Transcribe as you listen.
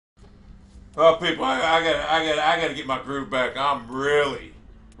Well, people, I gotta get my groove back. I'm really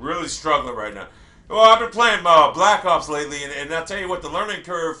struggling right now. Well, I've been playing Black Ops lately, and I'll tell you what, the learning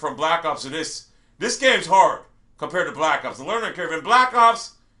curve from Black Ops to this game's hard compared to Black Ops. The learning curve in Black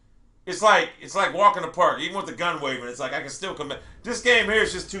Ops, it's like walking the park. Even with the gun waving, it's like I can still come back. This game here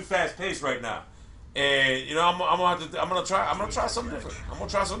is just too fast paced right now, and I'm gonna try something different. I'm gonna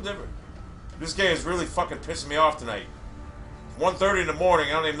try something different. This game is really fucking pissing me off tonight. 1:30 in the morning.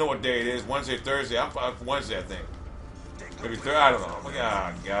 I don't even know what day it is. Wednesday, Thursday. I'm Wednesday, I think. Maybe Thursday. I don't know. Oh my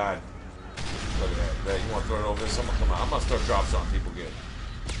God. Look at that. You want to throw it over there? Someone come on. I'm gonna start drops on people get.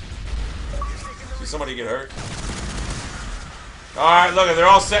 See somebody get hurt. All right, look, they're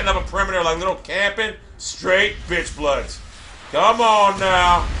all setting up a perimeter like little camping. Straight bitch bloods. Come on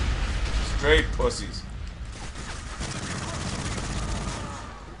now. Straight pussies.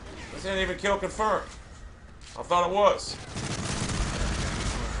 This ain't even kill confirmed. I thought it was.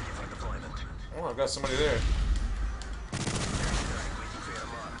 Oh, I've got somebody there.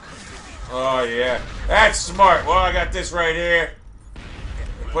 Oh, yeah. That's smart. Well, I got this right here.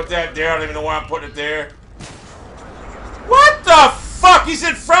 Put that there. I don't even know why I'm putting it there. What the fuck? He's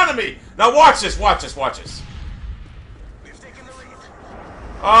in front of me. Now watch this. Watch this. Watch this.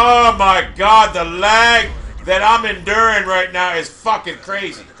 Oh, my God. The lag that I'm enduring right now is fucking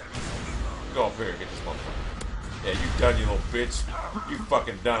crazy. Go up here and get this motherfucker. Yeah, you done, you little bitch. You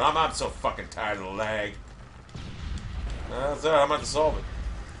fucking done. I'm so fucking tired of the lag. That's alright. I'm about to solve it.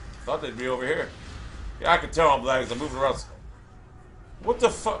 Thought they'd be over here. Yeah, I can tell I'm lagging. I'm moving around. What the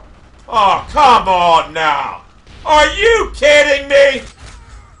fuck? Oh, come on now. Are you kidding me?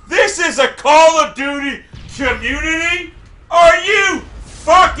 This is a Call of Duty community? Are you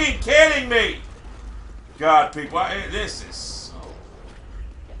fucking kidding me? God, people, this is so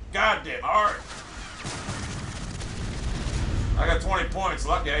goddamn hard. I got 20 points.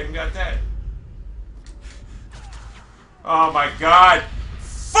 Lucky I even got that. Oh my God.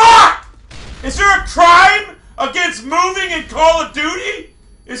 Fuck! Is there a crime against moving in Call of Duty?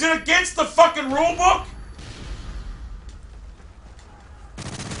 Is it against the fucking rule book?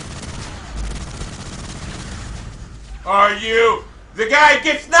 Are you? The guy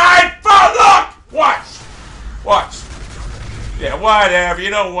gets 9. Oh, look! Watch. Watch. Yeah, whatever.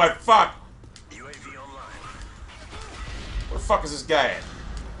 You know what? Fuck. Where the fuck is this guy at?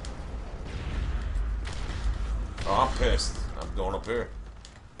 Oh, I'm pissed. I'm going up here.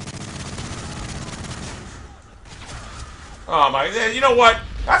 Oh my, you know what?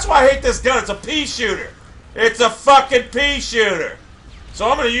 That's why I hate this gun. It's a pea shooter. It's a fucking pea shooter. So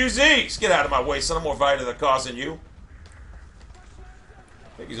I'm gonna use these. Get out of my way, son. I'm more vital to the cause than you.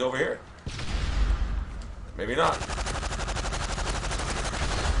 I think he's over here. Maybe not.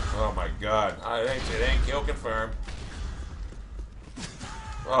 Oh my God. It ain't kill confirmed.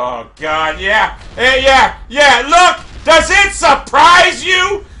 Oh God, yeah. Hey, yeah, look! Does it surprise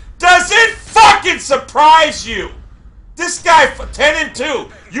you? Does it fucking surprise you? This guy, 10 and 2.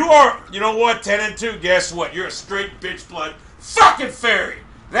 You are, you know what, 10 and 2, guess what? You're a straight bitch blood fucking fairy.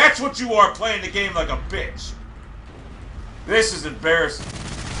 That's what you are, playing the game like a bitch. This is embarrassing.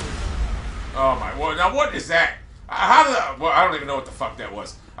 Oh my, well, now what is that? How did I, well, I don't even know what the fuck that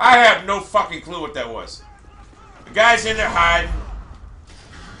was. I have no fucking clue what that was. The guy's in there hiding.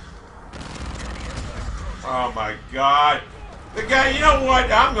 Oh my God. The guy, you know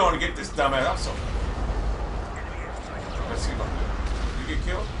what? I'm going to get this dumbass. I'm so... Let's see if I'm... You get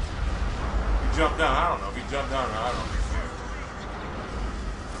killed? You jump down. I don't know if you jump down or not. I don't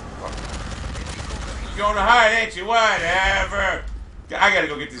know. You're going to hide, ain't you? Whatever. I got to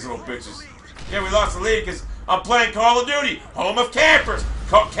go get these little bitches. Yeah, we lost the lead because I'm playing Call of Duty. Home of campers.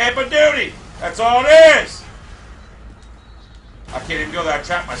 Camp of Duty. That's all it is. I can't even go there. I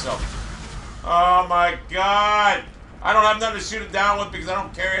trapped myself. Oh my God. I don't have nothing to shoot it down with because I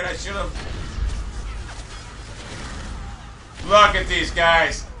don't carry it. I should have. Look at these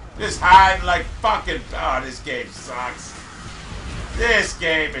guys. Just hiding like fucking... Oh, this game sucks. This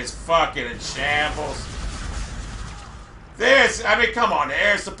game is fucking in shambles. This... I mean, come on.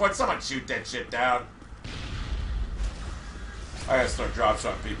 Air support. Someone shoot that shit down. I gotta start drop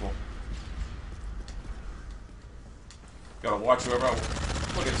shot people. Gotta watch whoever I...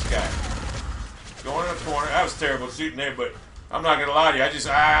 Look at this guy. Going in the corner. That was terrible shooting there, but I'm not gonna lie to you.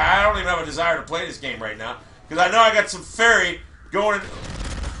 I don't even have a desire to play this game right now because I know I got some fairy going in.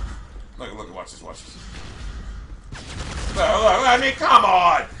 Look, watch this, watch this. Look, I mean, come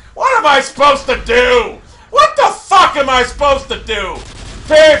on. What am I supposed to do? What the fuck am I supposed to do?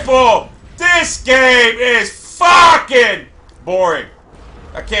 People, this game is fucking boring.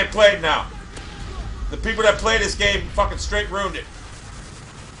 I can't play it now. The people that play this game fucking straight ruined it.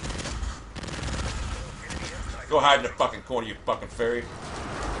 Go hide in the fucking corner, you fucking fairy.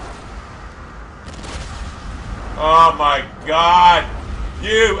 Oh my god.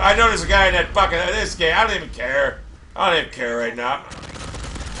 I know there's a guy in that fucking, this game. I don't even care. I don't even care right now.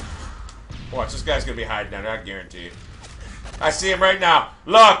 Watch, this guy's gonna be hiding down there, I guarantee you. I see him right now.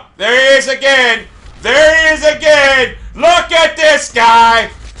 Look, there he is again. There he is again. Look at this guy.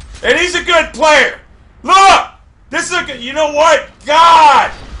 And he's a good player. Look. This is a good, you know what?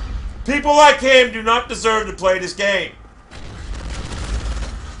 God. People like him do not deserve to play this game.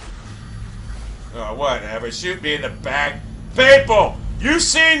 Oh, whatever. Shoot me in the back. People, you've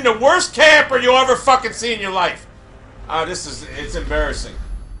seen the worst camper you'll ever fucking see in your life. It's embarrassing.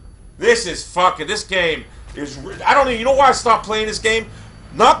 This game is, I don't even, you know why I stopped playing this game?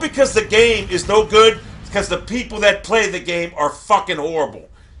 Not because the game is no good, it's because the people that play the game are fucking horrible.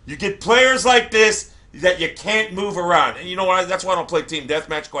 You get players like this that you can't move around. And you know what? That's why I don't play Team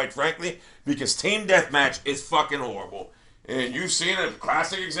Deathmatch, quite frankly, because Team Deathmatch is fucking horrible. And you've seen a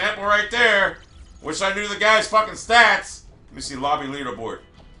classic example right there. Wish I knew the guy's fucking stats. Let me see, lobby leaderboard.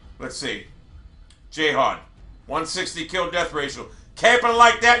 Let's see. Jihad, 160 kill death ratio. Camping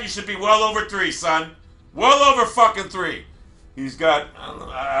like that, you should be well over 3, son. Well over fucking 3. He's got,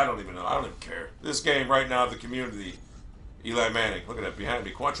 I don't even know. I don't even care. This game right now, the community. Eli Manning. Look at that behind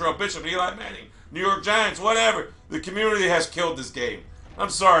me. Quantrell Bishop, Eli Manning. New York Giants, whatever. The community has killed this game. I'm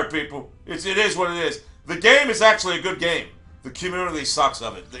sorry, people. It is what it is. The game is actually a good game. The community sucks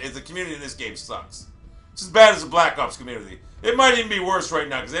of it. The community in this game sucks. It's as bad as the Black Ops community. It might even be worse right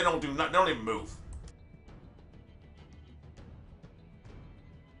now because they don't even move.